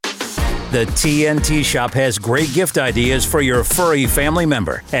The TNT Shop has great gift ideas for your furry family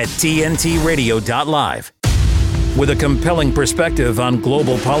member at tntradio.live. With a compelling perspective on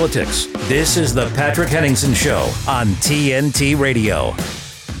global politics, this is the Patrick Henningsen Show on TNT Radio.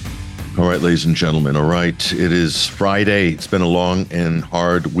 All right, ladies and gentlemen. All right, it is Friday. It's been a long and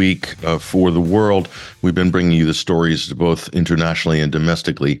hard week for the world. We've been bringing you the stories both internationally and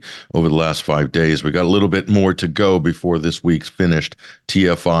domestically over the last 5 days. We got a little bit more to go before this week's finished.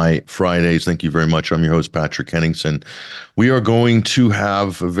 TFI Fridays. Thank you very much. I'm your host, Patrick Henningsen. We are going to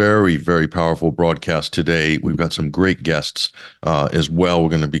have a very, very powerful broadcast today. We've got some great guests as well. We're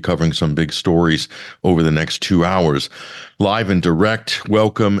going to be covering some big stories over the next 2 hours. Live and direct.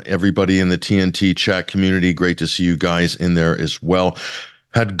 Welcome everybody in the TNT chat community. Great to see you guys in there as well.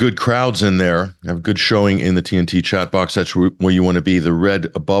 Had good crowds in there. Have good showing in the TNT chat box. That's where you want to be. The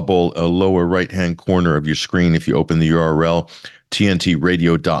red bubble, lower right-hand corner of your screen. If you open the URL,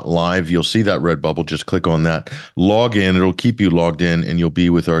 tntradio.live, you'll see that red bubble. Just click on that. Log in. It'll keep you logged in, and you'll be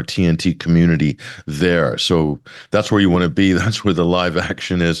with our TNT community there. So that's where you want to be. That's where the live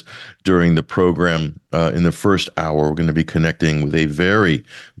action is during the program. In the first hour, we're going to be connecting with a very,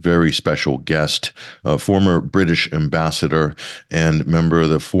 very special guest, former British ambassador and member of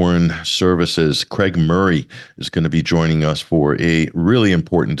the Foreign Services. Craig Murray is going to be joining us for a really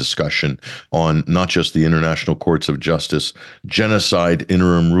important discussion on not just the International Courts of Justice genocide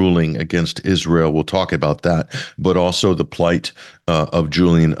interim ruling against Israel. We'll talk about that, but also the plight of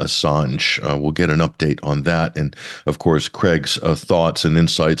Julian Assange. We'll get an update on that. And of course, Craig's thoughts and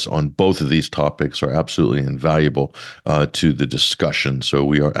insights on both of these topics are absolutely invaluable to the discussion. So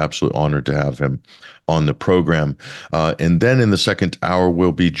we are absolutely honored to have him on the program. And then in the second hour,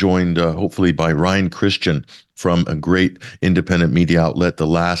 we'll be joined hopefully by Ryan Christian from a great independent media outlet, The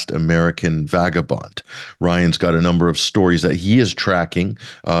Last American Vagabond. Ryan's got a number of stories that he is tracking,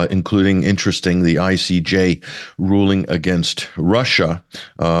 including, interesting, the ICJ ruling against Russia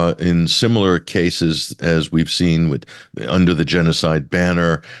in similar cases as we've seen with under the genocide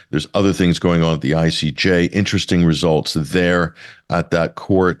banner. There's other things going on at the ICJ, interesting results there at that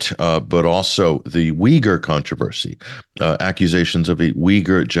court, but also the Uyghur controversy, accusations of a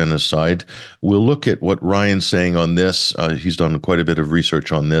Uyghur genocide. We'll look at what Ryan's saying on this. He's done quite a bit of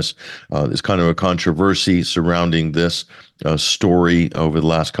research on this. There's kind of a controversy surrounding this story over the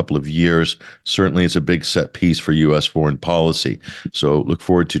last couple of years. Certainly, it's a big set piece for U.S. foreign policy. So look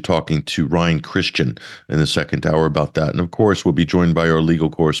forward to talking to Ryan Christian in the second hour about that. And of course, we'll be joined by our legal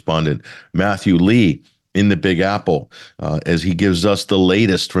correspondent, Matthew Lee, in the Big Apple, as he gives us the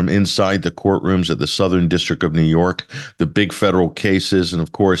latest from inside the courtrooms at the Southern District of New York, the big federal cases, and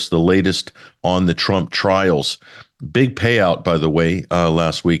of course, the latest on the Trump trials. Big payout, by the way,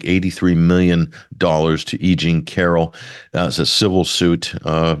 last week, $83 million to E. Jean Carroll. That's a civil suit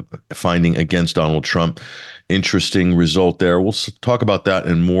finding against Donald Trump. Interesting result there. We'll talk about that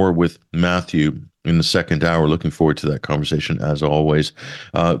and more with Matthew in the second hour. Looking forward to that conversation as always.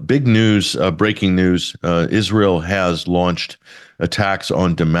 Big news, breaking news. Israel has launched attacks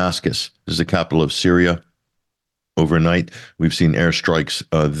on Damascus. This is the capital of Syria. Overnight, we've seen airstrikes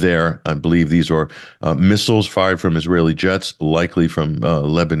there. I believe these are missiles fired from Israeli jets, likely from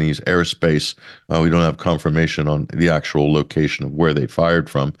Lebanese airspace. We don't have confirmation on the actual location of where they fired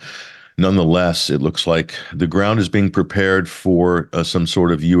from. Nonetheless, it looks like the ground is being prepared for some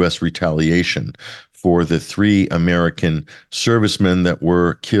sort of U.S. retaliation for the 3 American servicemen that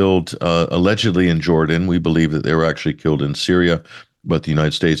were killed allegedly in Jordan. We believe that they were actually killed in Syria, but the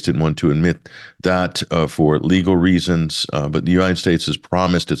United States didn't want to admit that for legal reasons. But the United States has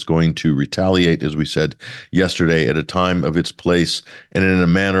promised it's going to retaliate, as we said yesterday, at a time of its place and in a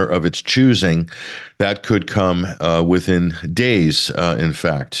manner of its choosing. That could come within days, in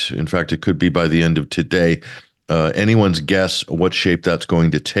fact. In fact, it could be by the end of today. Anyone's guess what shape that's going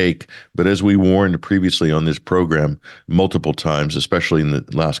to take. But as we warned previously on this program multiple times, especially in the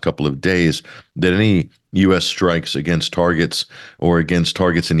last couple of days, that any U.S. strikes against targets or against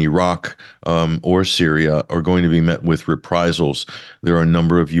targets in Iraq or Syria are going to be met with reprisals. There are a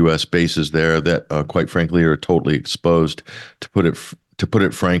number of U.S. bases there that, quite frankly, are totally exposed. To put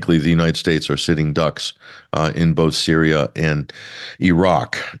it frankly, the United States are sitting ducks in both Syria and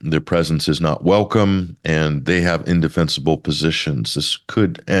Iraq. Their presence is not welcome, and they have indefensible positions. This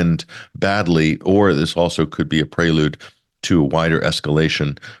could end badly, or this also could be a prelude to a wider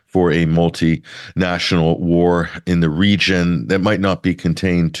escalation for a multinational war in the region that might not be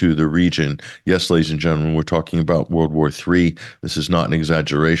contained to the region. Yes, ladies and gentlemen, we're talking about World War III. This is not an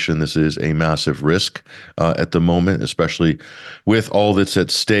exaggeration. This is a massive risk at the moment, especially with all that's at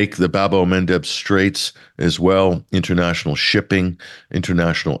stake, the Bab el-Mandeb Straits as well, international shipping,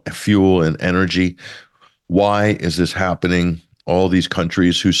 international fuel and energy. Why is this happening? All these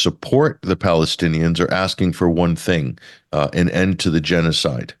countries who support the Palestinians are asking for one thing, an end to the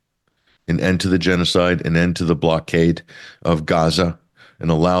genocide, an end to the genocide, an end to the blockade of Gaza, and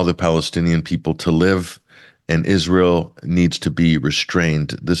allow the Palestinian people to live, and Israel needs to be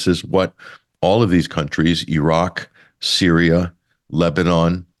restrained. This is what all of these countries, Iraq, Syria,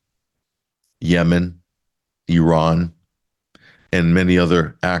 Lebanon, Yemen, Iran, and many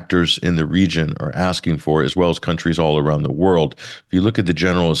other actors in the region are asking for, as well as countries all around the world. If you look at the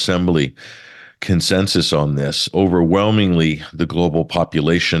General Assembly consensus on this, overwhelmingly the global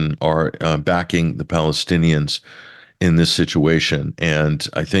population are backing the Palestinians in this situation. And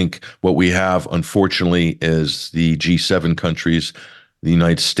I think what we have, unfortunately, is the G7 countries, the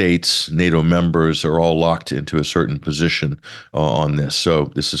United States, NATO members are all locked into a certain position on this. So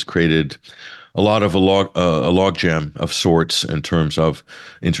this has created a lot of a logjam of sorts in terms of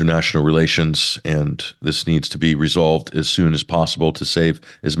international relations, and this needs to be resolved as soon as possible to save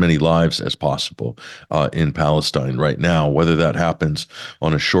as many lives as possible in Palestine right now. Whether that happens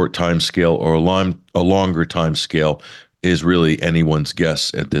on a short time scale or a longer time scale is really anyone's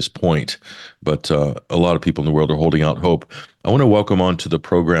guess at this point. But a lot of people in the world are holding out hope. I want to welcome onto the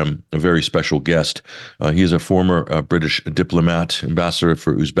program a very special guest. He is a former British diplomat, ambassador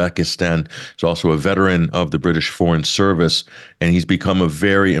for Uzbekistan. He's also a veteran of the British Foreign Service, and he's become a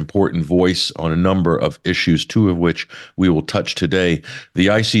very important voice on a number of issues, two of which we will touch today. The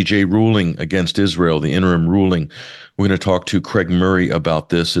ICJ ruling against Israel, the interim ruling. We're going to talk to Craig Murray about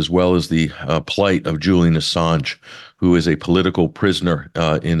this, as well as the plight of Julian Assange, who is a political prisoner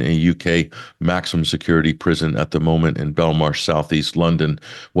in a UK maximum security prison at the moment in Belmarsh, southeast London.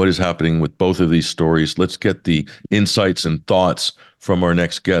 What is happening with both of these stories? Let's get the insights and thoughts from our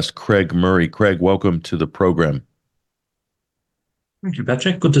next guest, Craig Murray. Craig, welcome to the program. Thank you,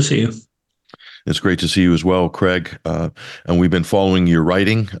 Patrick. Good to see you. It's great to see you as well, Craig. And we've been following your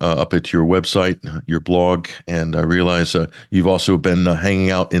writing up at your website, your blog, and I realize you've also been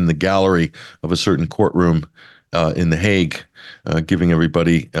hanging out in the gallery of a certain courtroom in The Hague, giving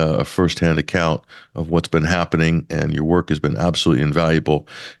everybody a firsthand account of what's been happening, and your work has been absolutely invaluable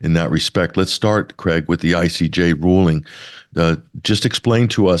in that respect. Let's start, Craig, with the ICJ ruling. Just explain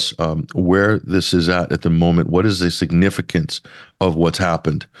to us where this is at the moment. What is the significance of what's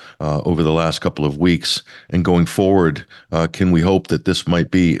happened over the last couple of weeks? And going forward, can we hope that this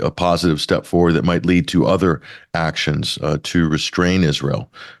might be a positive step forward that might lead to other actions to restrain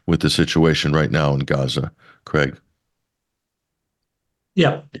Israel with the situation right now in Gaza? Craig.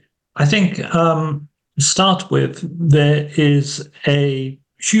 Yeah, I think to start with, there is a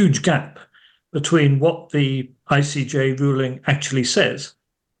huge gap between what the ICJ ruling actually says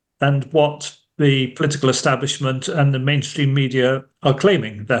and what the political establishment and the mainstream media are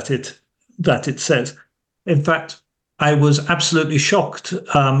claiming that it says. In fact, I was absolutely shocked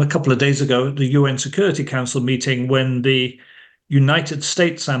a couple of days ago at the UN Security Council meeting when the United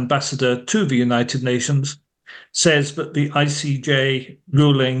States ambassador to the United Nations says that the ICJ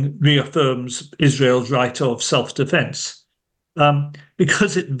ruling reaffirms Israel's right of self-defense,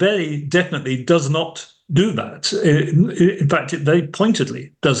 because it very definitely does not do that. In fact, it very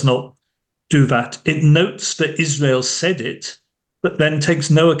pointedly does not do that. It notes that Israel said it, but then takes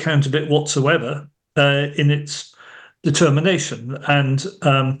no account of it whatsoever in its determination. And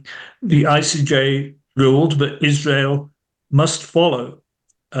the ICJ ruled that Israel must follow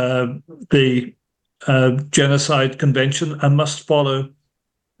the Genocide Convention and must follow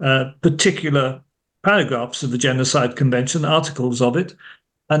particular paragraphs of the Genocide Convention, articles of it,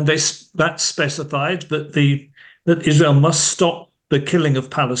 and that specified that Israel must stop the killing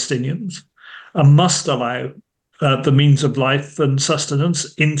of Palestinians and must allow the means of life and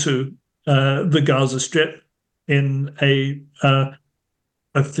sustenance into the Gaza Strip in a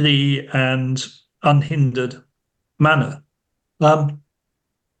free and unhindered manner. None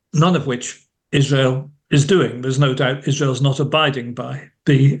of which Israel is doing. There's no doubt Israel's not abiding by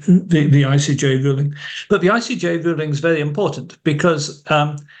the ICJ ruling. But the ICJ ruling is very important because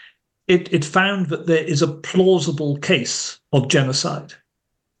it found that there is a plausible case of genocide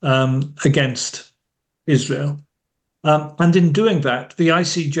against Israel. And in doing that, the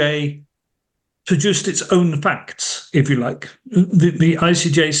ICJ produced its own facts, if you like. The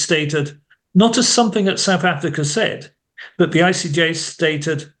ICJ stated, not as something that South Africa said, But the ICJ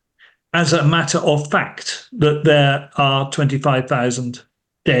stated, as a matter of fact, that there are 25,000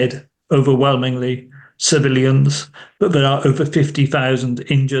 dead, overwhelmingly civilians, that there are over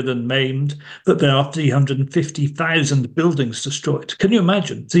 50,000 injured and maimed, that there are 350,000 buildings destroyed. Can you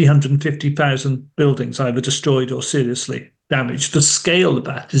imagine 350,000 buildings either destroyed or seriously damaged? The scale of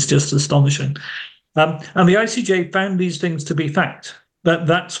that is just astonishing. And the ICJ found these things to be fact.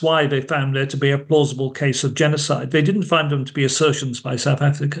 That's why they found there to be a plausible case of genocide. They didn't find them to be assertions by South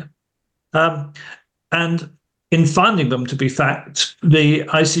Africa. And in finding them to be fact, the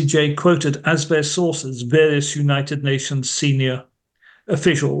ICJ quoted as their sources various United Nations senior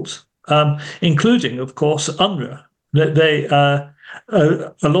officials, including, of course, UNRWA.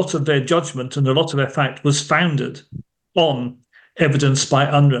 A lot of their judgment and a lot of their fact was founded on evidence by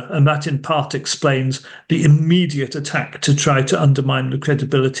UNRWA, and that in part explains the immediate attack to try to undermine the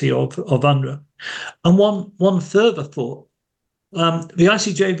credibility of UNRWA. And one further thought. The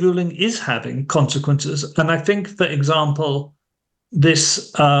ICJ ruling is having consequences. And I think, for example,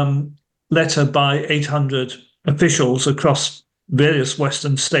 this letter by 800 officials across various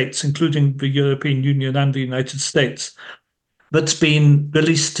Western states, including the European Union and the United States, that's been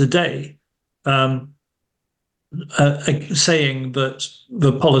released today, saying that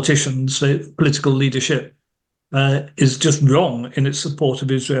the politicians, the political leadership, is just wrong in its support of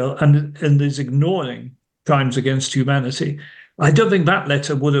Israel and is ignoring crimes against humanity. I don't think that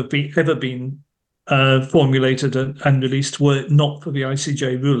letter would have ever been formulated and released were it not for the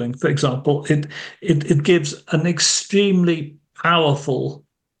ICJ ruling. For example, it gives an extremely powerful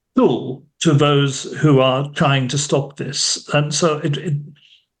tool to those who are trying to stop this. And so,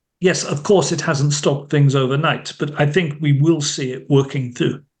 yes, of course, it hasn't stopped things overnight, but I think we will see it working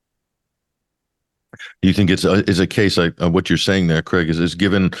through. Do you think it's a case like what you're saying there, Craig, is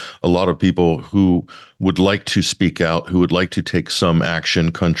given a lot of people who would like to speak out, who would like to take some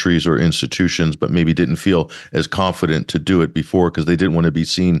action, countries or institutions, but maybe didn't feel as confident to do it before because they didn't want to be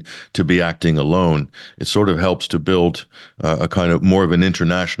seen to be acting alone. It sort of helps to build a kind of more of an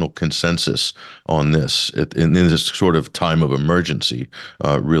international consensus on this in this sort of time of emergency.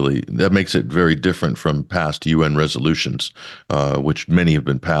 Really, that makes it very different from past UN resolutions, which many have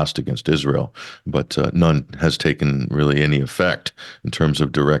been passed against Israel, but none has taken really any effect in terms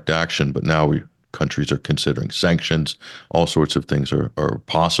of direct action. But now countries are considering sanctions. All sorts of things are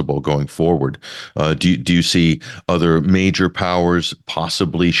possible going forward. Do you see other major powers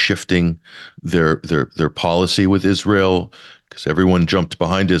possibly shifting their policy with Israel? Because everyone jumped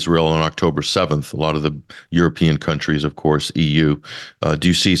behind Israel on October 7th. A lot of the European countries, of course, EU. Do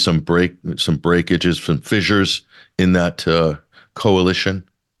you see some breakages, some fissures in that coalition?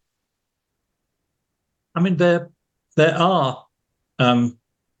 I mean, there are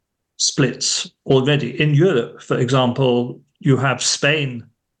splits already. In Europe, for example, you have Spain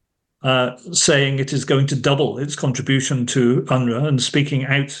saying it is going to double its contribution to UNRWA and speaking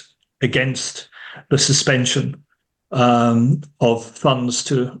out against the suspension of funds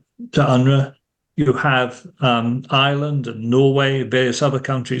to UNRWA. You have Ireland and Norway, various other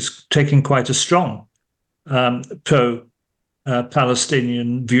countries taking quite a strong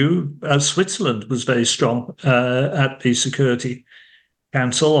pro-Palestinian view. Switzerland was very strong at the Security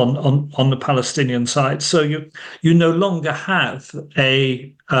Council on the Palestinian side. So you no longer have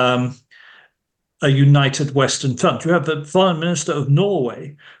a united Western front. You have the Foreign Minister of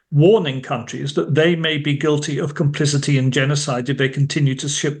Norway warning countries that they may be guilty of complicity in genocide if they continue to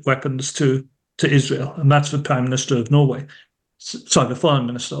ship weapons to Israel. And that's the Prime Minister of Norway. Sorry, the Foreign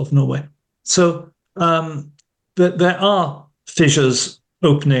Minister of Norway. So there are fissures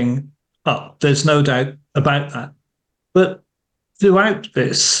opening up. There's no doubt about that. But throughout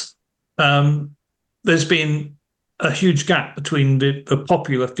this, there's been a huge gap between the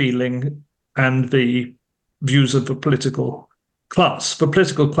popular feeling and the views of the political class. The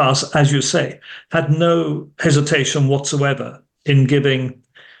political class, as you say, had no hesitation whatsoever in giving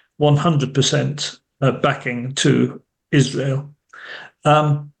 100% backing to Israel.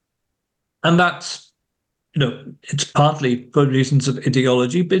 And that's, it's partly for reasons of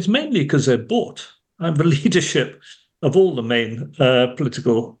ideology, but it's mainly because they're bought. And the leadership of all the main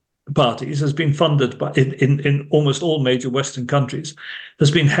political parties has been funded by, in almost all major Western countries,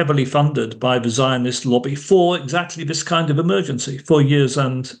 has been heavily funded by the Zionist lobby for exactly this kind of emergency for years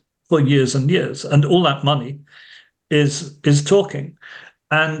and years. And all that money is talking.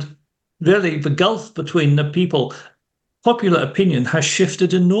 And really, the gulf between the people, popular opinion has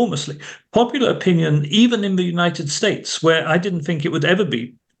shifted enormously. Popular opinion, even in the United States, where I didn't think it would ever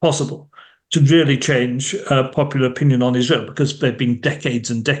be possible to really change popular opinion on Israel, because there'd been decades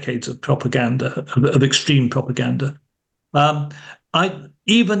and decades of propaganda, of extreme propaganda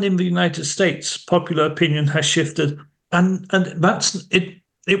Even in the United States, popular opinion has shifted, and that's it.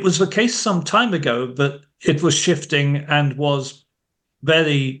 It was the case some time ago that it was shifting and was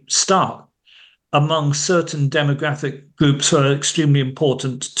very stark among certain demographic groups who are extremely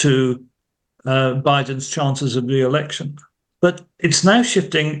important to Biden's chances of re-election. But it's now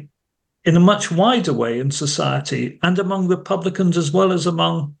shifting in a much wider way in society and among Republicans as well as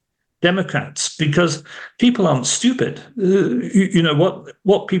among Democrats, because people aren't stupid.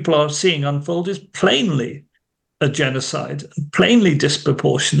 What people are seeing unfold is plainly a genocide, plainly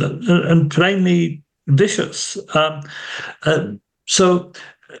disproportionate, and plainly vicious. So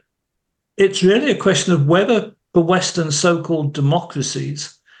it's really a question of whether the Western so-called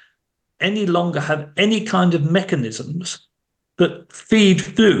democracies any longer have any kind of mechanisms that feed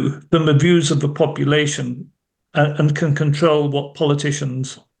through from the views of the population and can control what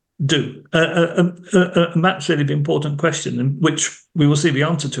politicians do. And that's really the important question, which we will see the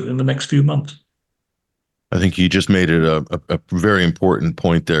answer to in the next few months. I think you just made it a very important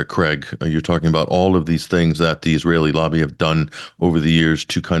point there, Craig. You're talking about all of these things that the Israeli lobby have done over the years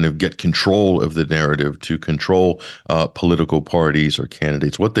to kind of get control of the narrative, to control political parties or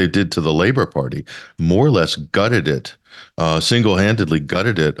candidates. What they did to the Labour Party, more or less gutted it, single-handedly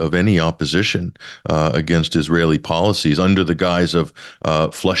gutted it of any opposition against Israeli policies under the guise of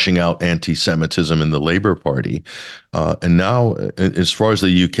flushing out anti-Semitism in the Labour Party. And now, as far as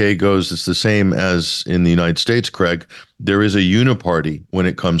the UK goes, it's the same as in the United States, Craig. There is a uniparty when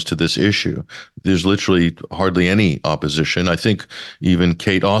it comes to this issue. There's literally hardly any opposition. I think even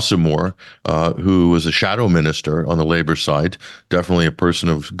Kate Ossemore, who was a shadow minister on the Labour side, definitely a person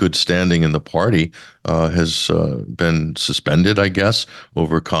of good standing in the party, has been suspended, I guess,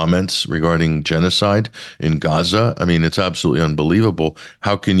 over comments regarding genocide in Gaza. I mean, it's absolutely unbelievable.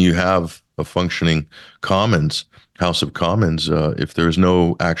 How can you have a functioning House of Commons if there is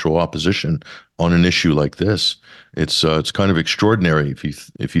no actual opposition on an issue like this? It's kind of extraordinary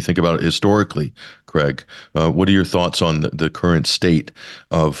if you think about it historically, Craig. What are your thoughts on the current state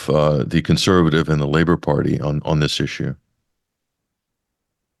of the Conservative and the Labour Party on this issue?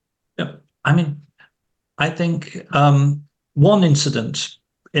 Yeah, I mean, I think one incident,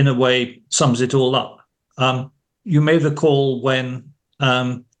 in a way, sums it all up. You may recall when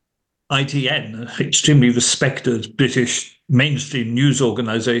ITN, an extremely respected British mainstream news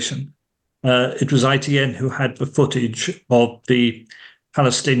organization, it was ITN who had the footage of the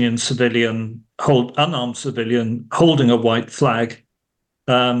Palestinian unarmed civilian holding a white flag,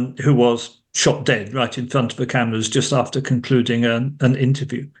 who was shot dead right in front of the cameras just after concluding an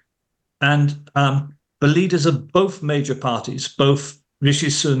interview. And the leaders of both major parties, both Rishi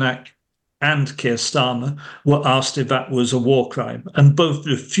Sunak and Keir Starmer, were asked if that was a war crime, and both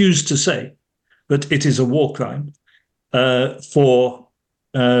refused to say that it is a war crime to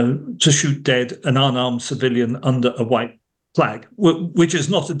shoot dead an unarmed civilian under a white flag, which is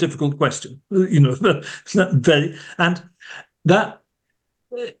not a difficult question, and that,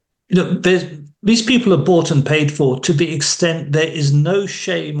 these people are bought and paid for to the extent there is no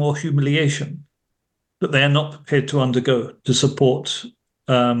shame or humiliation that they are not prepared to undergo to support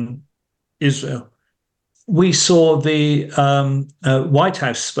Israel. We saw the White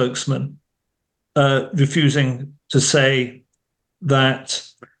House spokesman refusing to say that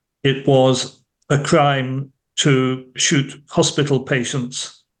it was a crime to shoot hospital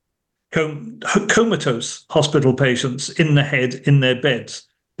patients, comatose hospital patients, in the head in their beds,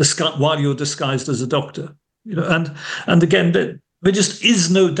 while you're disguised as a doctor. And again, there just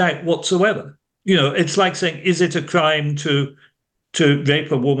is no doubt whatsoever. It's like saying, is it a crime to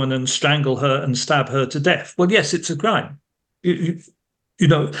rape a woman and strangle her and stab her to death? Well, yes, it's a crime.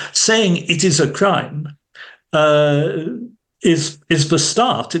 Saying it is a crime is the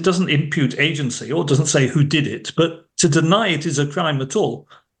start. It doesn't impute agency or doesn't say who did it, but to deny it is a crime at all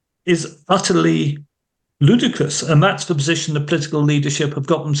is utterly ludicrous, and that's the position the political leadership have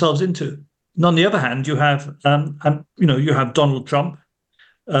got themselves into. And on the other hand, you have Donald Trump,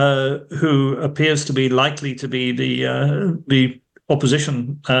 who appears to be likely to be the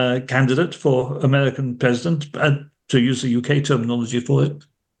opposition candidate for American president, to use the UK terminology for it.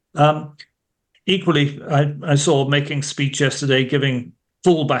 Equally, I saw making speech yesterday giving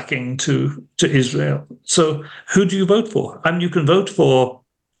full backing to Israel. So who do you vote for? You can vote for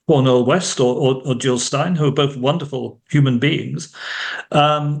Cornel West or Jill Stein, who are both wonderful human beings.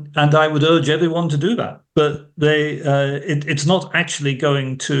 And I would urge everyone to do that. But it's not actually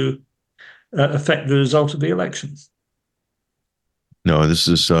going to affect the result of the elections. No, this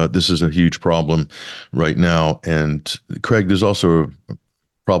is a huge problem right now. And Craig, there's also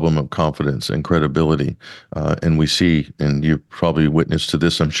problem of confidence and credibility. And we see, and you've probably witnessed to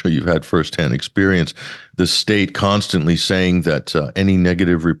this, I'm sure you've had firsthand experience, the state constantly saying that any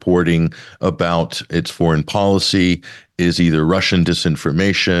negative reporting about its foreign policy is either Russian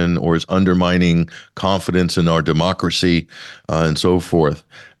disinformation or is undermining confidence in our democracy, and so forth.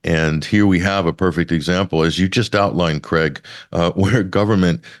 And here we have a perfect example, as you just outlined, Craig, where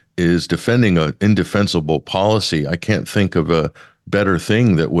government is defending an indefensible policy. I can't think of a better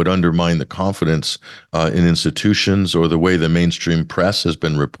thing that would undermine the confidence in institutions or the way the mainstream press has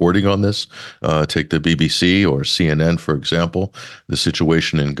been reporting on this. Take the BBC or CNN, for example, the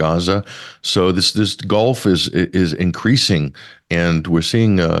situation in Gaza. So this gulf is increasing, and we're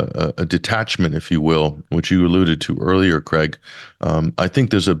seeing a detachment, if you will, which you alluded to earlier, Craig. I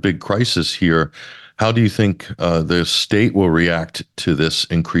think there's a big crisis here. How do you think the state will react to this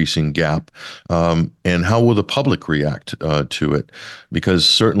increasing gap? And how will the public react to it? Because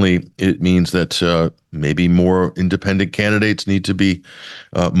certainly it means that maybe more independent candidates need to be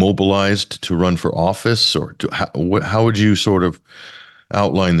mobilized to run for office. Or how would you sort of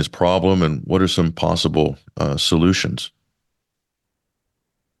outline this problem, and what are some possible solutions?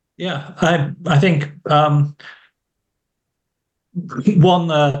 Yeah, I think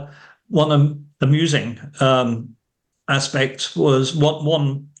one amusing aspect was what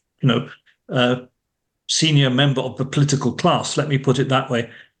one senior member of the political class, let me put it that way,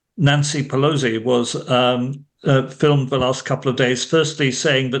 Nancy Pelosi, was filmed the last couple of days, firstly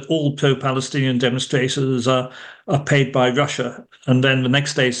saying that all pro-Palestinian demonstrators are paid by Russia, and then the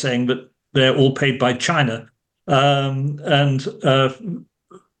next day saying that they're all paid by China.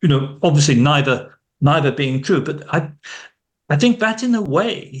 Obviously neither being true, but I think that in a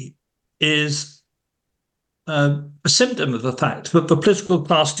way is a symptom of the fact that the political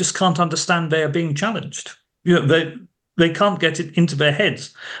class just can't understand they are being challenged. They can't get it into their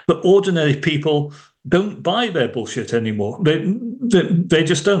heads that ordinary people don't buy their bullshit anymore. They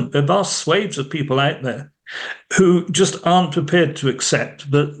just don't. There are vast swathes of people out there who just aren't prepared to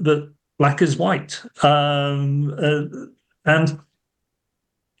accept that black is white. And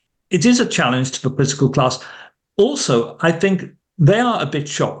it is a challenge to the political class. Also, I think they are a bit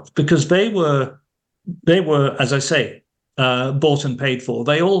shocked because they were, as I say, bought and paid for.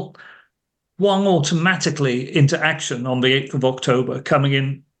 They all swung automatically into action on the 8th of October, coming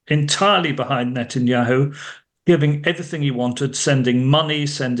in entirely behind Netanyahu, giving everything he wanted, sending money,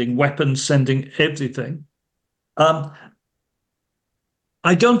 sending weapons, sending everything. I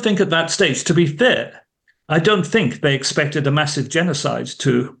don't think at that stage, to be fair, I don't think they expected a massive genocide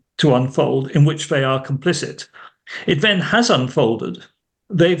to unfold in which they are complicit. It then has unfolded.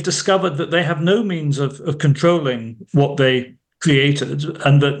 They've discovered that they have no means of controlling what they created,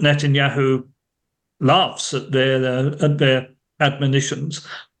 and that Netanyahu laughs at their admonitions.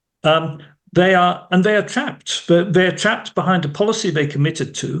 They are trapped. They're trapped behind a policy they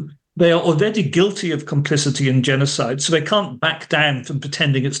committed to. They are already guilty of complicity in genocide, so they can't back down from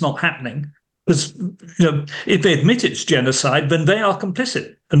pretending it's not happening. Because if they admit it's genocide, then they are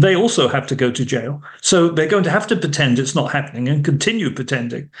complicit, and they also have to go to jail. So they're going to have to pretend it's not happening and continue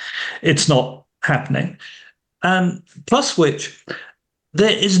pretending it's not happening. And plus which,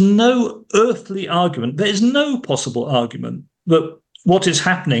 there is no earthly argument, there is no possible argument that what is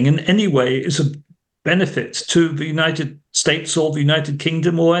happening in any way is a benefit to the United States or the United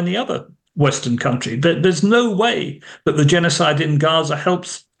Kingdom or any other Western country. There's no way that the genocide in Gaza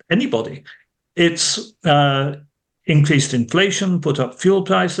helps anybody. It's increased inflation, put up fuel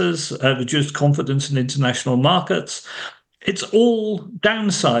prices, reduced confidence in international markets. It's all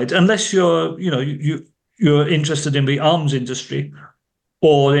downside, unless you're interested in the arms industry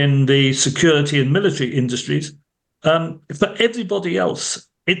or in the security and military industries. For everybody else,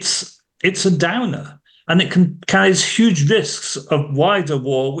 it's a downer, and it carries huge risks of wider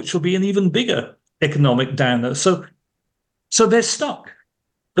war, which will be an even bigger economic downer. So they're stuck.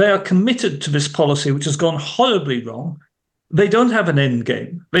 They are committed to this policy, which has gone horribly wrong. They don't have an end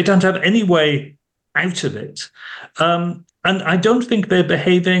game. They don't have any way out of it. And I don't think they're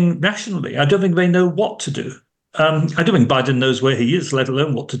behaving rationally. I don't think they know what to do. I don't think Biden knows where he is, let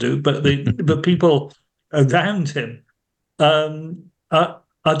alone what to do. But the people around him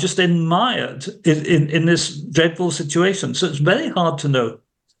are just mired in this dreadful situation. So it's very hard to know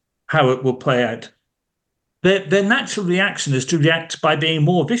how it will play out. Their natural reaction is to react by being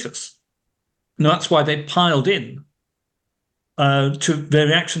more vicious. And that's why they piled in to their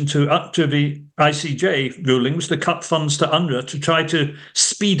reaction to the ICJ rulings, to cut funds to UNRWA to try to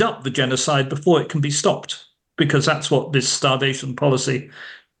speed up the genocide before it can be stopped, because that's what this starvation policy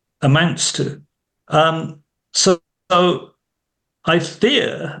amounts to. So I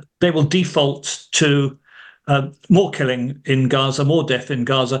fear they will default to more killing in Gaza, more death in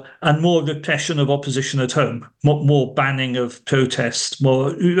Gaza, and more repression of opposition at home, more banning of protest,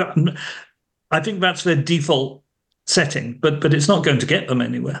 more. I think that's their default setting, but it's not going to get them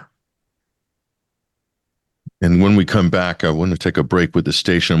anywhere. And when we come back, I want to take a break with the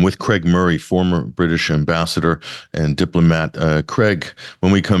station. I'm with Craig Murray, former British ambassador and diplomat. Craig,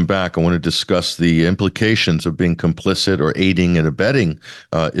 when we come back, I want to discuss the implications of being complicit or aiding and abetting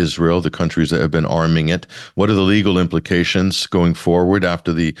Israel, the countries that have been arming it. What are the legal implications going forward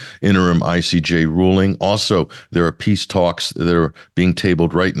after the interim ICJ ruling? Also, there are peace talks that are being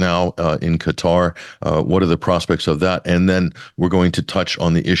tabled right now in Qatar. What are the prospects of that? And then we're going to touch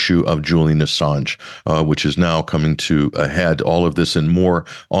on the issue of Julian Assange, which is now coming to a head. All of this and more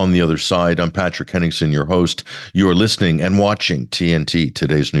on the other side. I'm Patrick Henningsen, your host. You're listening and watching TNT,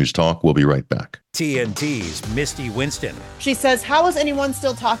 Today's News Talk. We'll be right back. TNT's Misty Winston. She says, how is anyone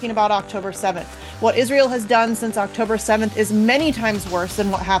still talking about October 7th? What Israel has done since October 7th is many times worse than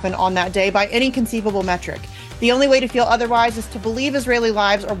what happened on that day by any conceivable metric. The only way to feel otherwise is to believe Israeli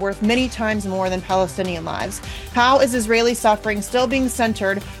lives are worth many times more than Palestinian lives. How is Israeli suffering still being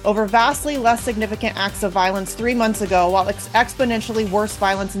centered over vastly less significant acts of violence 3 months ago, while exponentially worse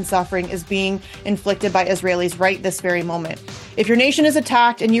violence and suffering is being inflicted by Israelis right this very moment? If your nation is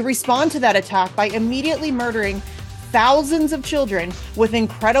attacked and you respond to that attack by immediately murdering thousands of children with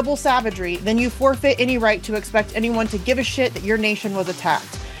incredible savagery, then you forfeit any right to expect anyone to give a shit that your nation was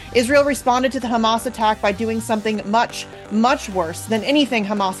attacked. Israel responded to the Hamas attack by doing something much, much worse than anything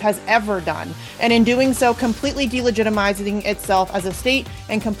Hamas has ever done, and in doing so, completely delegitimizing itself as a state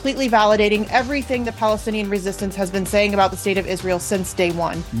and completely validating everything the Palestinian resistance has been saying about the state of Israel since day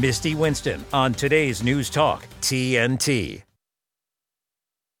one. Misty Winston on Today's News Talk, TNT.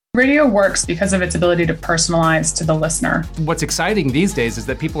 Radio works because of its ability to personalize to the listener. What's exciting these days is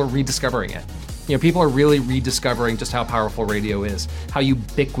that people are rediscovering it. People are really rediscovering just how powerful radio is, how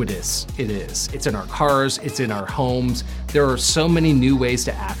ubiquitous it is. It's in our cars, it's in our homes. There are so many new ways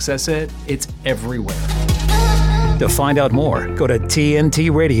to access it. It's everywhere. To find out more, go to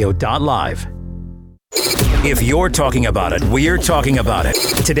tntradio.live. If you're talking about it, we're talking about it.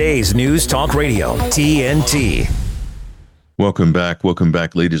 Today's News Talk Radio, TNT. Welcome back,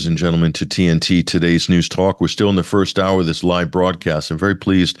 ladies and gentlemen, to TNT, Today's News Talk. We're still in the first hour of this live broadcast. I'm very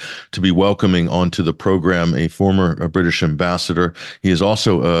pleased to be welcoming onto the program a former British ambassador. He is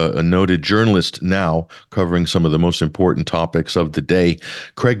also a noted journalist now, covering some of the most important topics of the day.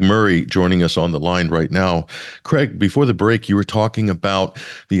 Craig Murray joining us on the line right now. Craig, before the break, you were talking about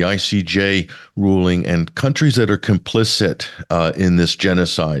the ICJ ruling and countries that are complicit in this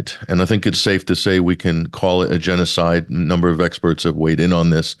genocide. And I think it's safe to say we can call it a genocide. Number of experts have weighed in on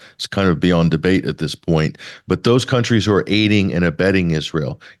this. It's kind of beyond debate at this point. But those countries who are aiding and abetting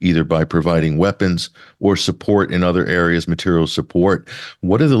Israel, either by providing weapons or support in other areas, material support,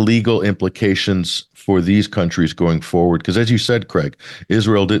 what are the legal implications for these countries going forward? Because as you said, Craig,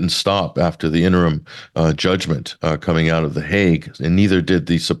 Israel didn't stop after the interim judgment coming out of The Hague, and neither did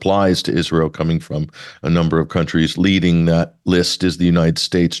the supplies to Israel coming from a number of countries. Leading that list is the United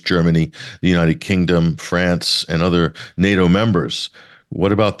States, Germany, the United Kingdom, France, and other NATO members.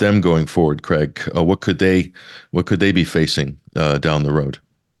 What about them going forward, Craig? What could they be facing down the road?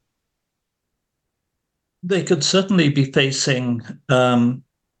 They could certainly be facing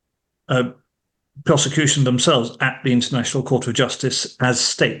prosecution themselves at the International Court of Justice as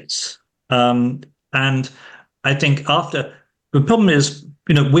states. And I think the problem is,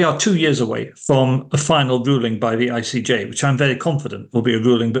 we are 2 years away from a final ruling by the ICJ, which I'm very confident will be a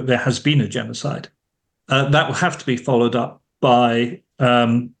ruling that there has been a genocide. That will have to be followed up by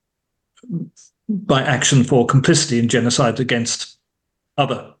action for complicity in genocide against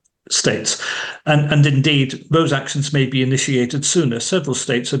other states. And indeed, those actions may be initiated sooner. Several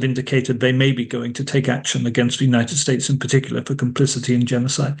states have indicated they may be going to take action against the United States in particular for complicity in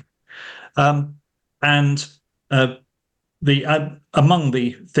genocide. Among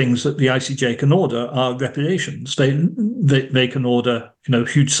the things that the ICJ can order are reparations. They can order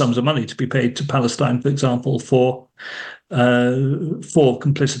huge sums of money to be paid to Palestine, for example, for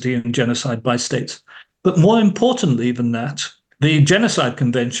complicity in genocide by states. But more importantly than that, the Genocide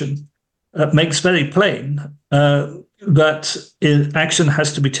Convention makes very plain that action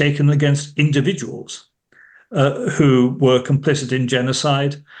has to be taken against individuals who were complicit in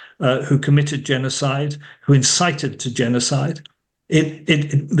genocide, who committed genocide, who incited to genocide.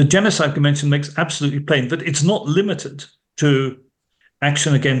 The Genocide Convention makes absolutely plain that it's not limited to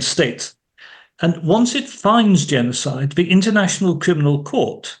action against states. And once it finds genocide, the International Criminal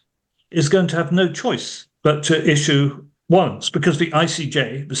Court is going to have no choice but to issue warrants, because the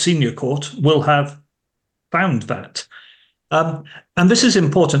ICJ, the senior court, will have found that. And this is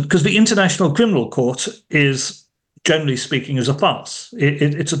important because the International Criminal Court is, generally speaking, is a farce.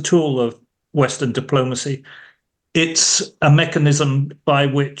 It's a tool of Western diplomacy. It's a mechanism by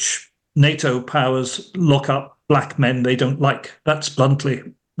which NATO powers lock up black men they don't like. That's bluntly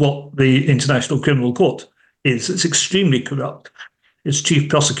what the International Criminal Court is. It's extremely corrupt. Its chief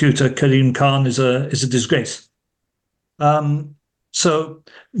prosecutor, Karim Khan, is a disgrace. So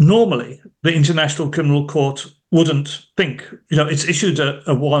normally, the International Criminal Court wouldn't think, it's issued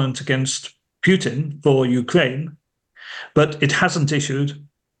a warrant against Putin for Ukraine, but it hasn't issued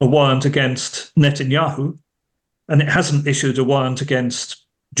a warrant against Netanyahu, and it hasn't issued a warrant against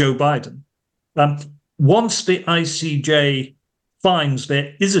Joe Biden. Once the ICJ finds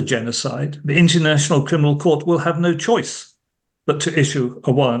there is a genocide, the International Criminal Court will have no choice but to issue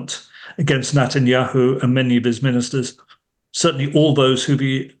a warrant against Netanyahu and many of his ministers, certainly all those who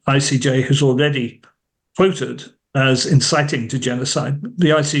the ICJ has already quoted as inciting to genocide. The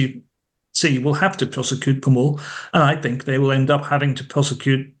ICC will have to prosecute them all, and I think they will end up having to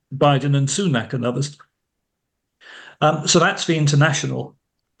prosecute Biden and Sunak and others. So that's the international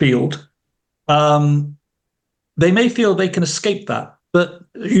field. They may feel they can escape that, but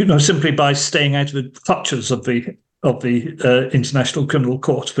simply by staying out of the clutches of the International Criminal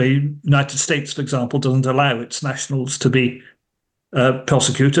Court. The United States, for example, doesn't allow its nationals to be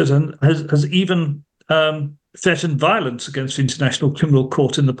prosecuted, and has even threatened violence against the International Criminal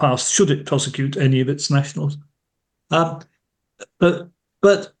Court in the past, should it prosecute any of its nationals. But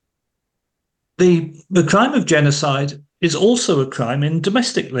the crime of genocide is also a crime in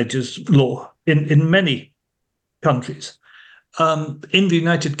domestic law in many countries. In the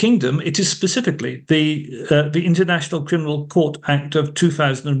United Kingdom, it is specifically the International Criminal Court Act of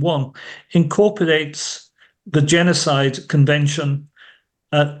 2001 incorporates the Genocide Convention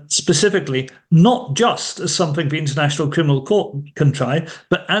specifically, not just as something the International Criminal Court can try,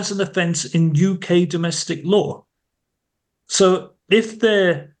 but as an offence in UK domestic law. So if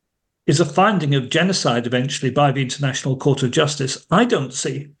there is a finding of genocide eventually by the International Court of Justice, I don't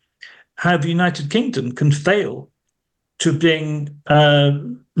see how the United Kingdom can fail to bring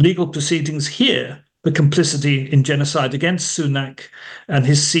legal proceedings here for complicity in genocide against Sunak and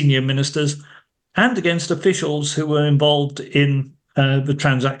his senior ministers, and against officials who were involved in the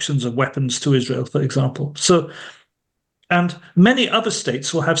transactions of weapons to Israel, for example. And many other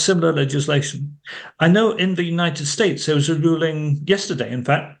states will have similar legislation. I know in the United States there was a ruling yesterday, in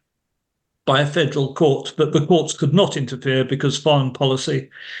fact, by a federal court that the courts could not interfere because foreign policy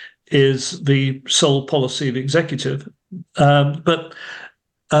is the sole policy of the executive, but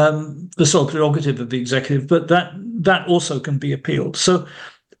the sole prerogative of the executive, but that also can be appealed. So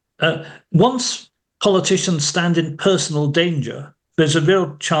once politicians stand in personal danger, there's a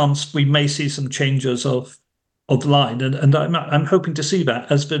real chance we may see some changes of line, and I'm hoping to see that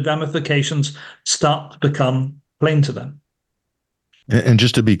as the ramifications start to become plain to them. And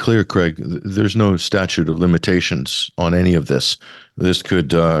just to be clear, Craig, there's no statute of limitations on any of this. This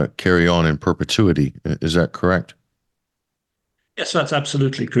could carry on in perpetuity. Is that correct? Yes, that's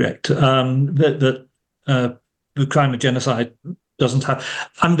absolutely correct. The crime of genocide doesn't have,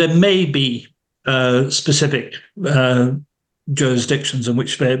 and there may be specific jurisdictions in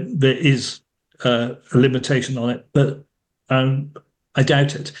which there is a limitation on it, but I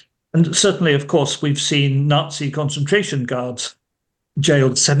doubt it. And certainly, of course, we've seen Nazi concentration guards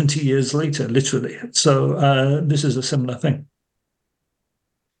jailed 70 years later, literally. So this is a similar thing.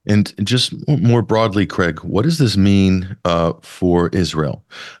 And just more broadly, Craig, what does this mean for Israel,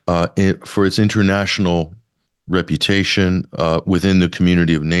 for its international reputation within the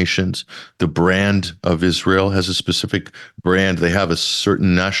community of nations? The brand of Israel has a specific brand. They have a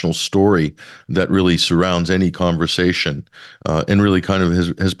certain national story that really surrounds any conversation and really kind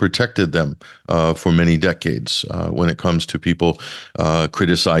of has protected them for many decades when it comes to people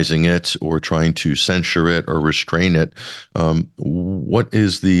criticizing it or trying to censure it or restrain it. What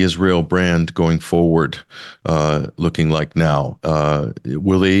is the Israel brand going forward looking like now?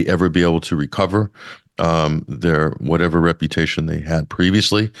 Will they ever be able to recover their whatever reputation they had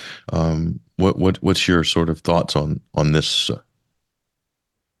previously? What's your sort of thoughts on this?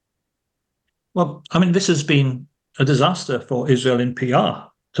 Well, I mean, this has been a disaster for Israel in PR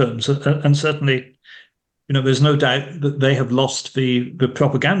terms, and certainly, there's no doubt that they have lost the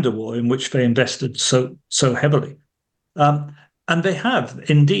propaganda war in which they invested so heavily, and they have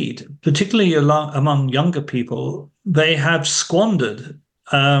indeed, particularly among younger people, they have squandered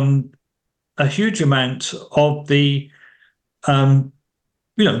a huge amount of the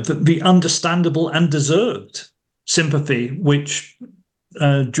understandable and deserved sympathy which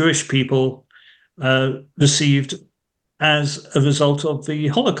Jewish people received as a result of the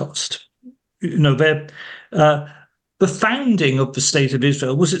Holocaust. The founding of the State of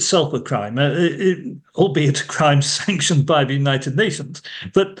Israel was itself a crime, albeit a crime sanctioned by the United Nations.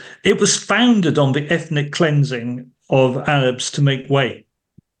 But it was founded on the ethnic cleansing of Arabs to make way.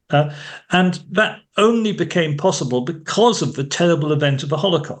 And that only became possible because of the terrible event of the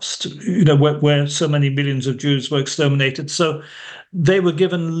Holocaust, where so many millions of Jews were exterminated. So they were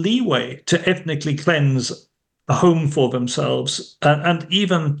given leeway to ethnically cleanse a home for themselves. And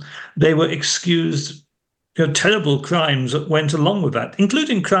even they were excused terrible crimes that went along with that,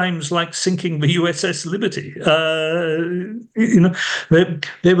 including crimes like sinking the USS Liberty.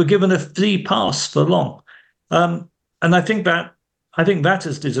 They were given a free pass for long. And I think that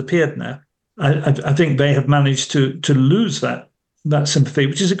has disappeared now. I think they have managed to lose that sympathy,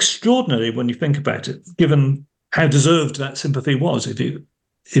 which is extraordinary when you think about it, given how deserved that sympathy was, if you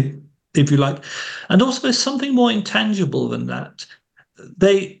like. And also, there's something more intangible than that.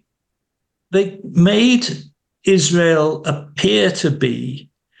 They made Israel appear to be,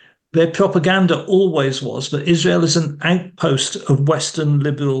 their propaganda always was that Israel is an outpost of Western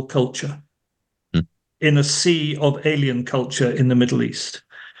liberal culture in a sea of alien culture in the Middle East.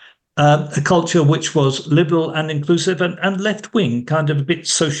 A culture which was liberal and inclusive and left-wing, kind of a bit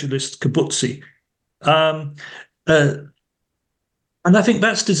socialist, kibbutzi. And I think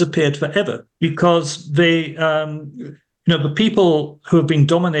that's disappeared forever because the people who have been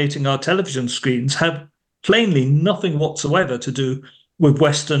dominating our television screens have plainly nothing whatsoever to do with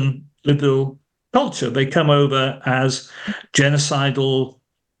Western liberal culture. They come over as genocidal,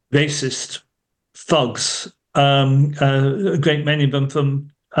 racist thugs, a great many of them from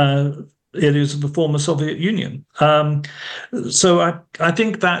areas of the former Soviet Union. So I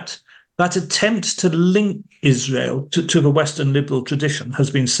think that attempt to link Israel to the Western liberal tradition has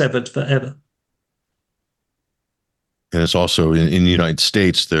been severed forever. And it's also in the United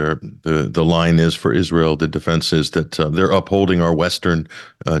States, the line is for Israel, the defense is that they're upholding our Western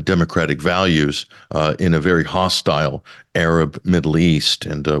democratic values in a very hostile Arab Middle East.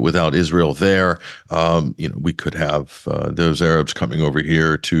 And without Israel there, we could have those Arabs coming over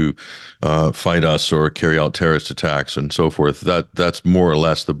here to fight us or carry out terrorist attacks and so forth. That's more or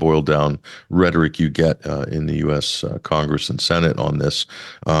less the boiled down rhetoric you get in the U.S. Congress and Senate on this.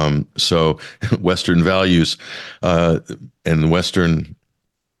 So Western values and Western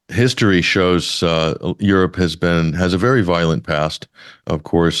history shows Europe has a very violent past. Of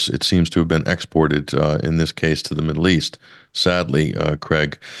course, it seems to have been exported in this case to the Middle East. Sadly,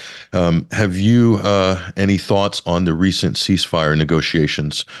 Craig, have you any thoughts on the recent ceasefire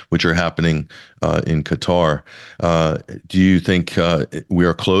negotiations, which are happening in Qatar? Do you think we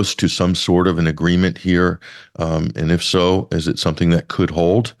are close to some sort of an agreement here? And if so, is it something that could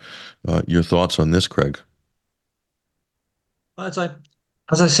hold? Your thoughts on this, Craig? As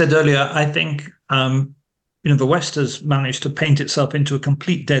I said earlier, I think the West has managed to paint itself into a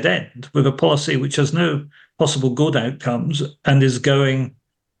complete dead end with a policy which has no possible good outcomes and is going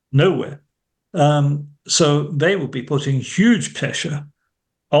nowhere. So they will be putting huge pressure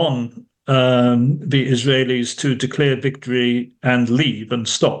on the Israelis to declare victory and leave and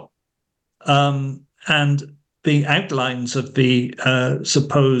stop. And the outlines of the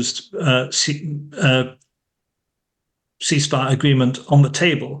supposed ceasefire agreement on the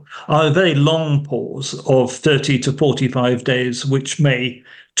table are a very long pause of 30 to 45 days, which may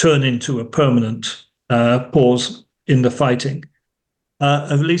turn into a permanent pause in the fighting.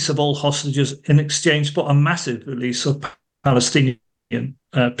 A release of all hostages in exchange for a massive release of Palestinian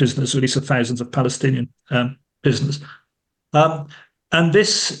prisoners, release of thousands of Palestinian prisoners. And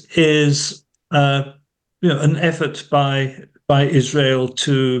this is an effort by Israel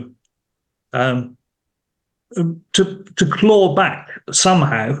to claw back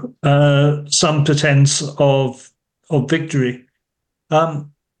somehow some pretense of victory.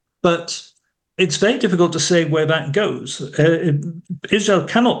 But it's very difficult to say where that goes. Israel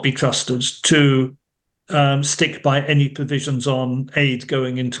cannot be trusted to stick by any provisions on aid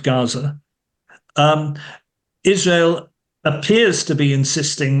going into Gaza. Israel appears to be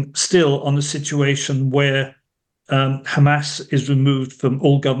insisting still on a situation where Hamas is removed from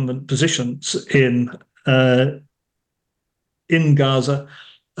all government positions in Gaza,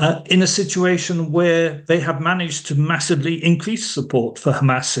 in a situation where they have managed to massively increase support for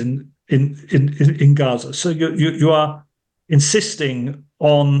Hamas in Gaza. So you are insisting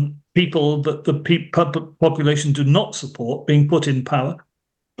on people that the population do not support being put in power,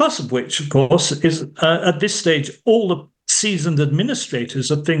 plus of which, of course, is at this stage all the seasoned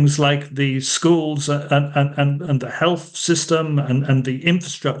administrators of things like the schools and the health system and the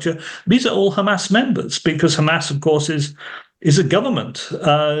infrastructure. These are all Hamas members, because Hamas, of course, is a government,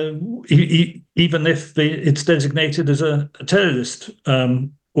 even if it's designated as a terrorist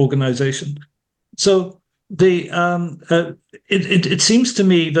organization. So it seems to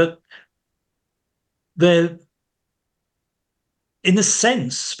me that in a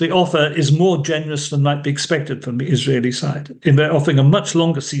sense, the offer is more generous than might be expected from the Israeli side. They're offering a much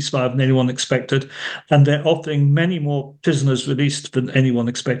longer ceasefire than anyone expected, and they're offering many more prisoners released than anyone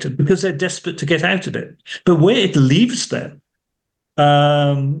expected, because they're desperate to get out of it. But where it leaves them,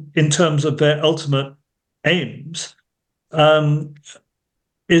 in terms of their ultimate aims,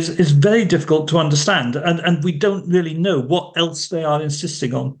 is very difficult to understand. And we don't really know what else they are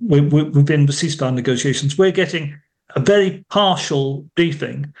insisting on within the ceasefire negotiations. We're getting a very partial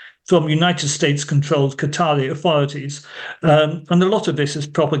briefing from United States-controlled Qatari authorities. And a lot of this is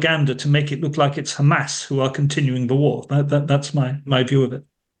propaganda to make it look like it's Hamas who are continuing the war. That's my view of it.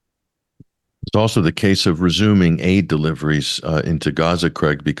 It's also the case of resuming aid deliveries into Gaza,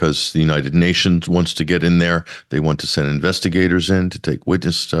 Craig, because the United Nations wants to get in there. They want to send investigators in to take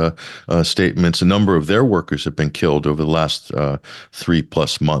witness statements. A number of their workers have been killed over the last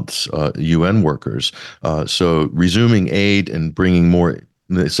 3+ months, UN workers. So resuming aid and bringing more,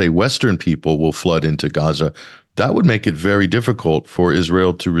 say, Western people will flood into Gaza. That would make it very difficult for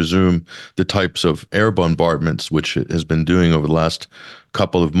Israel to resume the types of air bombardments which it has been doing over the last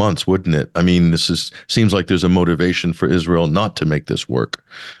couple of months, wouldn't it? I mean, seems like there's a motivation for Israel not to make this work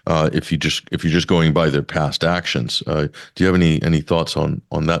if you're just going by their past actions. Do you have any thoughts on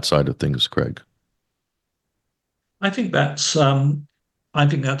that side of things, Craig? I think that's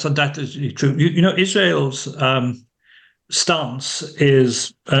undoubtedly true. Israel's stance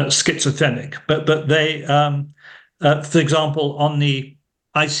is schizophrenic, but they, for example, on the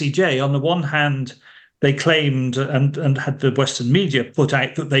ICJ, on the one hand, they claimed and had the Western media put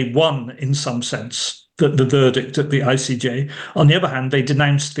out that they won, in some sense, the verdict at the ICJ. On the other hand, they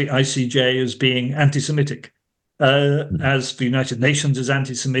denounced the ICJ as being anti-Semitic, as the United Nations is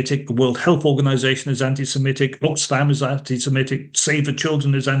anti-Semitic, the World Health Organization is anti-Semitic, Oxfam is anti-Semitic, Save the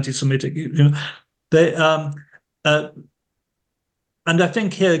Children is anti-Semitic. And I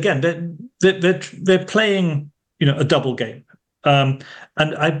think here again they're playing a double game, and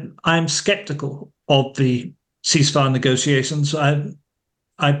I'm skeptical of the ceasefire negotiations. I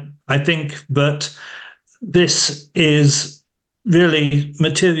think that this is really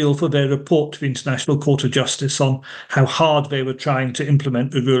material for their report to the International Court of Justice on how hard they were trying to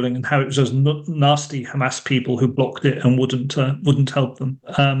implement the ruling and how it was those nasty Hamas people who blocked it and wouldn't help them.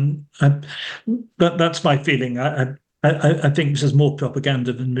 That's my feeling. I think this is more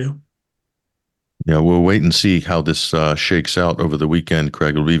propaganda than real. Yeah, we'll wait and see how this shakes out over the weekend,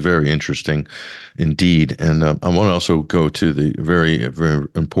 Craig. It'll be very interesting indeed. And I want to also go to the very, very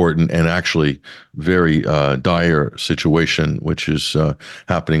important and actually very dire situation, which is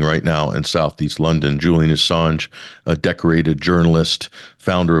happening right now in Southeast London. Julian Assange, a decorated journalist,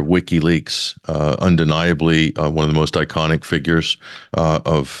 founder of WikiLeaks, undeniably one of the most iconic figures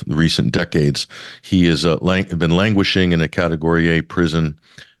of recent decades. He has been languishing in a Category A prison,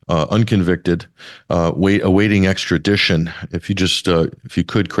 unconvicted, awaiting extradition. If you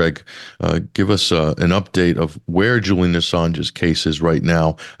could, Craig, give us an update of where Julian Assange's case is right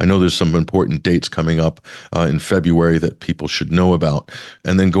now. I know there's some important dates coming up in February that people should know about.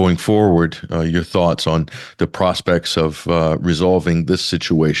 And then going forward, your thoughts on the prospects of resolving this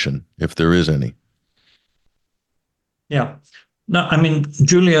situation, if there is any. Yeah. No, I mean,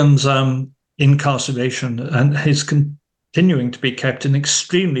 Julian's incarceration and his continuing to be kept in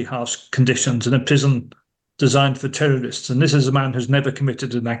extremely harsh conditions in a prison designed for terrorists. And this is a man who's never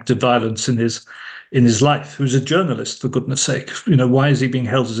committed an act of violence in his life, who's a journalist, for goodness sake. Why is he being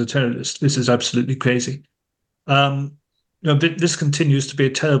held as a terrorist? This is absolutely crazy. This continues to be a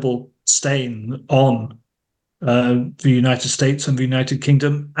terrible stain on the United States and the United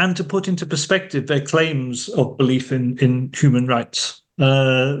Kingdom, and to put into perspective their claims of belief in human rights,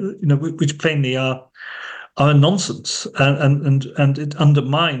 which plainly are nonsense, and it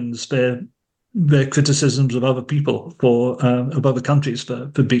undermines their criticisms of other people of other countries for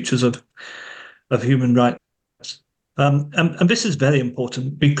breaches of human rights. And this is very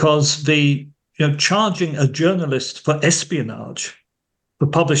important because charging a journalist for espionage, for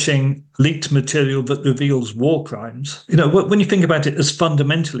publishing leaked material that reveals war crimes, when you think about it as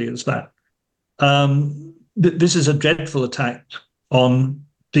fundamentally as that, this is a dreadful attack on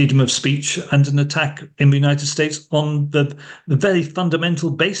freedom of speech and an attack in the United States on the very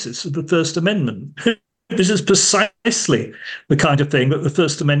fundamental basis of the First Amendment. This is precisely the kind of thing that the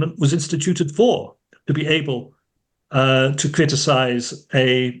First Amendment was instituted for, to be able to criticize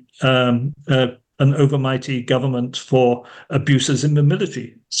an overmighty government for abuses in the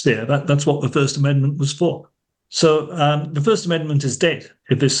military sphere. That's what the First Amendment was for. So the First Amendment is dead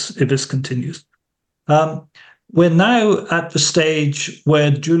if this continues. We're now at the stage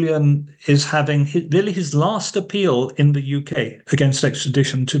where Julian is having his last appeal in the UK against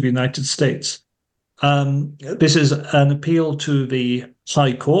extradition to the United States. This is an appeal to the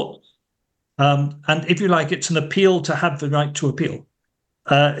High Court. And if you like, it's an appeal to have the right to appeal.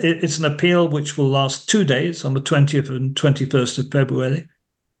 It's an appeal which will last 2 days on the 20th and 21st of February,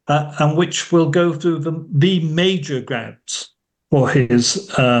 and which will go through the major grounds for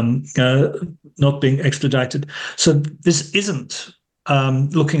his not being extradited. So this isn't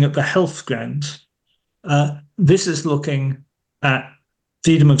looking at the health grounds. This is looking at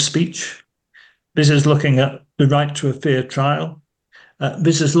freedom of speech. This is looking at the right to a fair trial.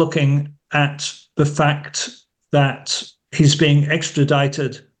 This is looking at the fact that he's being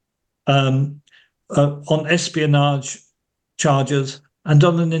extradited on espionage charges and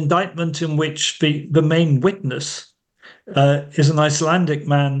on an indictment in which the main witness is an Icelandic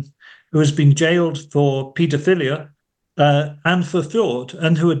man who has been jailed for paedophilia and for fraud,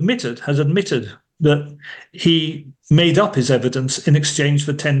 and who has admitted that he made up his evidence in exchange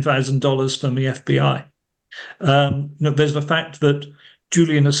for $10,000 from the FBI. There's the fact that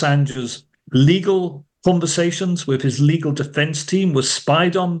Julian Assange's legal conversations with his legal defense team were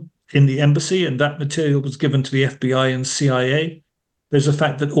spied on in the embassy, and that material was given to the FBI and CIA. There's the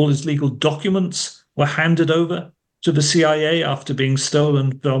fact that all his legal documents were handed over to the CIA after being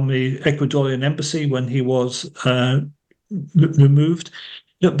stolen from the Ecuadorian embassy when he was removed.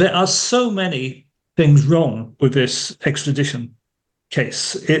 There are so many things wrong with this extradition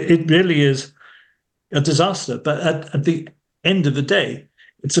case. It really is a disaster. But at the end of the day,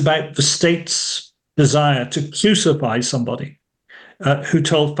 it's about the state's desire to crucify somebody who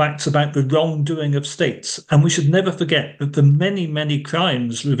told facts about the wrongdoing of states. And we should never forget that the many, many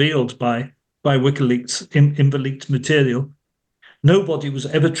crimes revealed by WikiLeaks in the leaked material, nobody was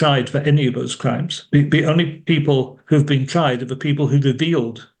ever tried for any of those crimes. The only people who've been tried are the people who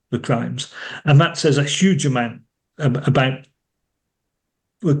revealed the crimes. And that says a huge amount about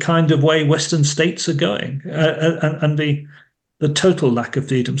the kind of way Western states are going and the total lack of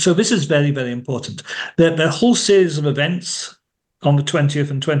freedom. So this is very, very important. There are a whole series of events on the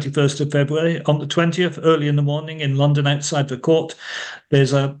 20th and 21st of February. On the 20th, early in the morning in London outside the court,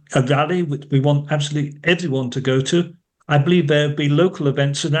 there's a rally which we want absolutely everyone to go to. I believe there'll be local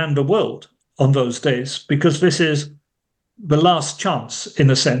events around the world on those days, because this is the last chance, in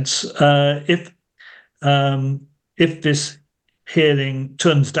a sense. If this hearing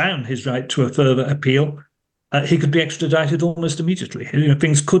turns down his right to a further appeal, he could be extradited almost immediately.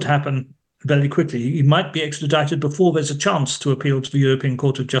 Things could happen very quickly. He might be extradited before there's a chance to appeal to the European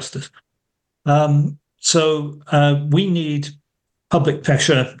Court of Justice. So we need public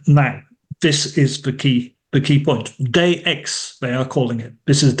pressure now. This is the key point. Day X, they are calling it.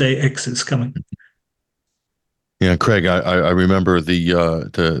 This is Day X is coming. Yeah, Craig, I remember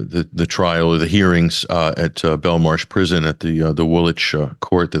the trial or the hearings at Belmarsh Prison at the Woolwich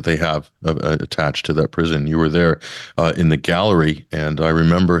court that they have attached to that prison. You were there in the gallery, and I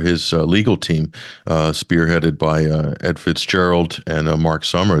remember his legal team, spearheaded by Ed Fitzgerald and Mark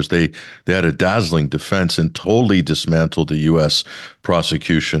Summers. They had a dazzling defense and totally dismantled the U.S.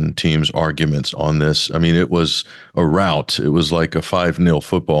 prosecution team's arguments on this. I mean, it was a rout. It was like a 5-0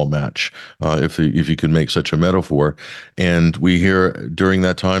 football match, if you could make such a metaphor. And we hear during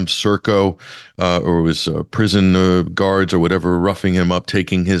that time, Serco, or it was prison guards or whatever, roughing him up,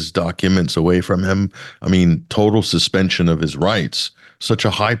 taking his documents away from him. I mean, total suspension of his rights. Such a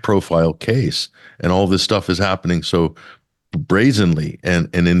high-profile case, and all this stuff is happening so brazenly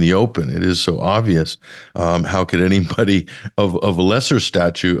and in the open. It is so obvious. How could anybody of a lesser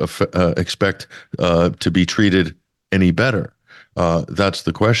stature expect to be treated any better? That's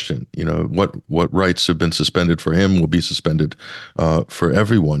the question. What rights have been suspended for him will be suspended for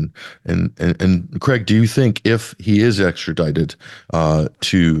everyone. And Craig, do you think if he is extradited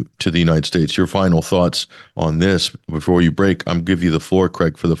to the United States, your final thoughts on this before you break? I'm give you the floor,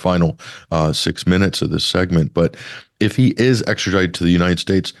 Craig, for the final 6 minutes of this segment. But if he is extradited to the United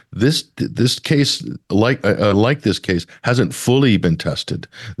States, this case, like this case, hasn't fully been tested,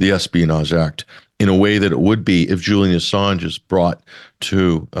 the Espionage Act, in a way that it would be if Julian Assange is brought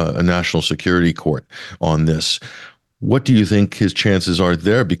to a national security court on this. What do you think his chances are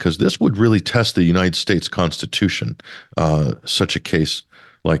there? Because this would really test the United States Constitution, such a case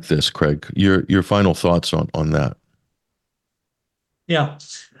like this, Craig. Your final thoughts on that? Yeah,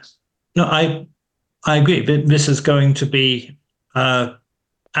 no, I agree. This is going to be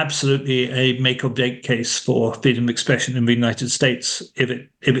absolutely a make or break case for freedom of expression in the United States if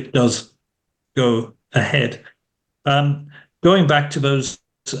it does go ahead. Going back to those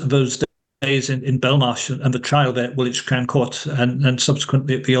days in Belmarsh and the trial there at Woolwich Crown Court and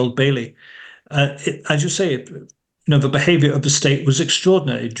subsequently at the Old Bailey, as you say, the behaviour of the state was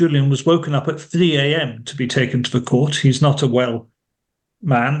extraordinary. Julian was woken up at 3 a.m. to be taken to the court. He's not a well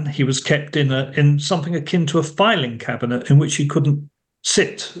man. He was kept in something akin to a filing cabinet in which he couldn't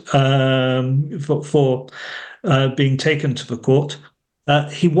sit for being taken to the court.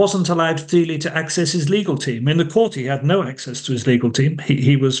 He wasn't allowed freely to access his legal team. In the court, he had no access to his legal team.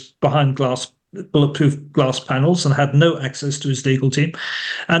 He was behind bulletproof glass panels and had no access to his legal team.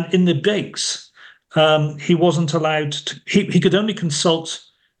 And in the breaks, he wasn't allowed to. He could only consult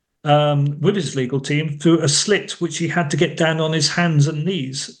with his legal team through a slit, which he had to get down on his hands and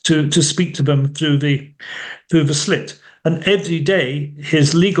knees to speak to them through the slit. And every day,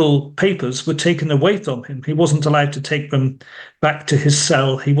 his legal papers were taken away from him. He wasn't allowed to take them back to his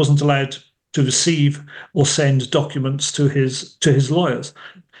cell. He wasn't allowed to receive or send documents to his lawyers.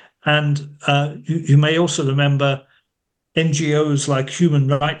 And you may also remember NGOs like Human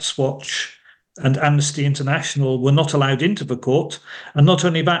Rights Watch and Amnesty International were not allowed into the court. And not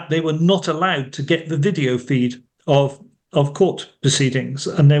only that, they were not allowed to get the video feed of court proceedings,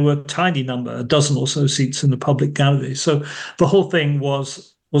 and there were a tiny number, a dozen or so seats in the public gallery. So the whole thing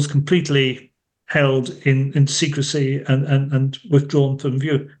was completely held in secrecy and withdrawn from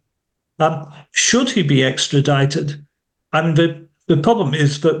view. Should he be extradited? I mean, the problem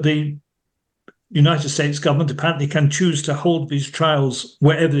is that the United States government apparently can choose to hold these trials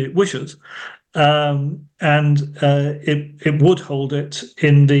wherever it wishes, and it would hold it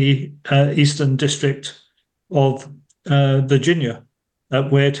in the Eastern District of Virginia,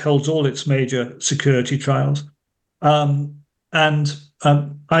 where it holds all its major security trials. I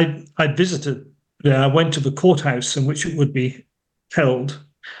visited there. I went to the courthouse in which it would be held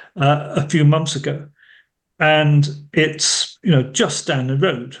a few months ago, and it's just down the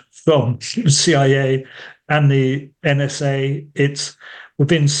road from the CIA and the NSA. It's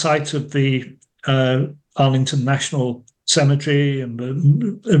within sight of the Arlington National Cemetery and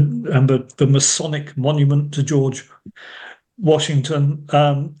the Masonic monument to George Washington,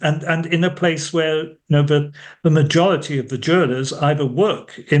 and in a place where the majority of the jurors either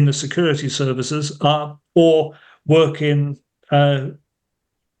work in the security services or work in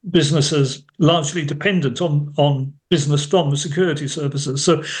businesses largely dependent on business from the security services.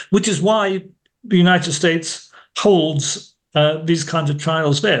 So, which is why the United States holds these kinds of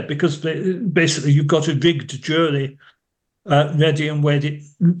trials there, because basically you've got a rigged jury ready and ready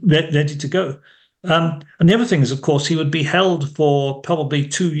to go. And the other thing is, of course, he would be held for probably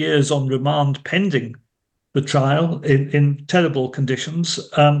 2 years on remand pending the trial in terrible conditions.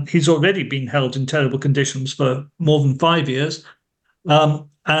 He's already been held in terrible conditions for more than 5 years.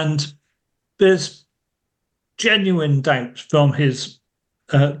 And there's genuine doubt from his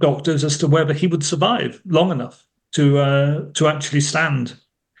doctors as to whether he would survive long enough to actually stand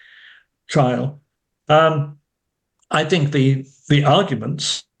trial. I think the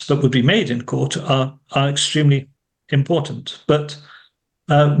arguments that would be made in court are extremely important, but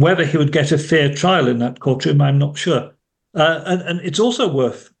whether he would get a fair trial in that courtroom, I'm not sure. And it's also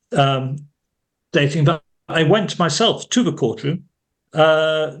worth stating that I went myself to the courtroom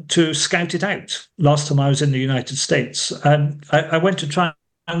to scout it out last time I was in the United States. And I went to try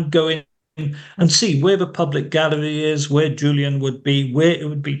and go in and see where the public gallery is, where Julian would be, where it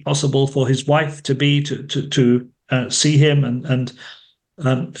would be possible for his wife to be to see him and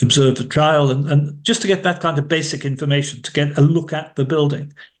observe the trial, and just to get that kind of basic information, to get a look at the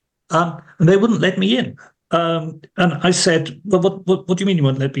building. And they wouldn't let me in. And I said, well, what do you mean you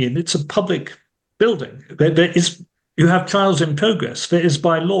won't let me in? It's a public building. You have trials in progress. There is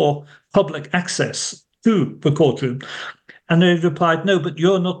by law public access to the courtroom. And they replied, no, but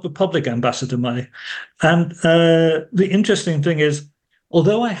you're not the public ambassador, Murray. And the interesting thing is,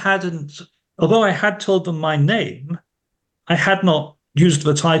 although I had told them my name, I had not used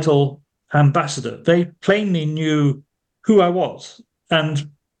the title ambassador. They plainly knew who I was, and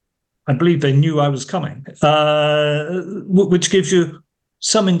I believe they knew I was coming, which gives you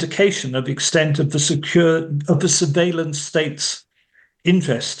some indication of the extent of the surveillance state's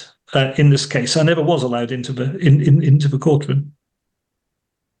interest in this case. I never was allowed into the courtroom.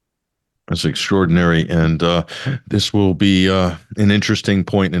 That's extraordinary, and this will be an interesting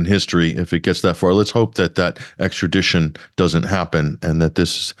point in history if it gets that far. Let's hope that that extradition doesn't happen and that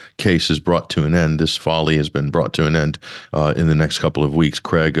this case is brought to an end. This folly has been brought to an end in the next couple of weeks.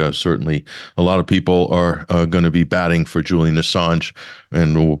 Craig, certainly a lot of people are going to be batting for Julian Assange,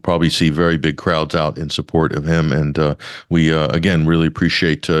 and we'll probably see very big crowds out in support of him. And we, again, really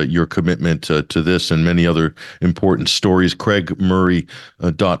appreciate your commitment to this and many other important stories.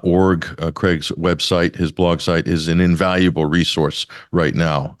 CraigMurray.org. Craig's website, his blog site, is an invaluable resource right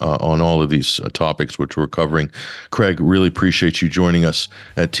now on all of these topics which we're covering. Craig, really appreciate you joining us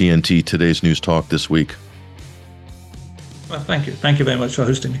at TNT Today's News Talk this week. Well, thank you. Thank you very much for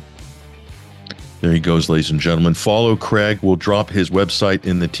hosting me. There he goes, ladies and gentlemen. Follow Craig. We'll drop his website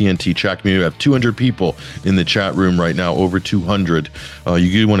in the TNT chat community. We have 200 people in the chat room right now, over 200.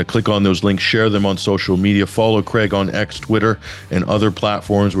 You do want to click on those links, share them on social media. Follow Craig on X, Twitter, and other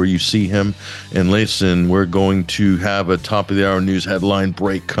platforms where you see him. And listen, we're going to have a top-of-the-hour news headline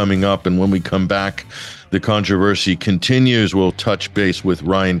break coming up. And when we come back, the controversy continues. We'll touch base with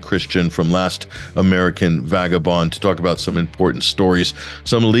Ryan Christian from Last American Vagabond to talk about some important stories,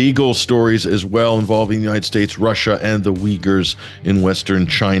 some legal stories as well involving the United States, Russia, and the Uyghurs in Western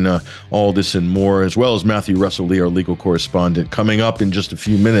China. All this and more, as well as Matthew Russell Lee, our legal correspondent, coming up in just a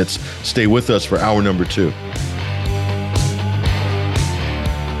few minutes. Stay with us for hour number 2.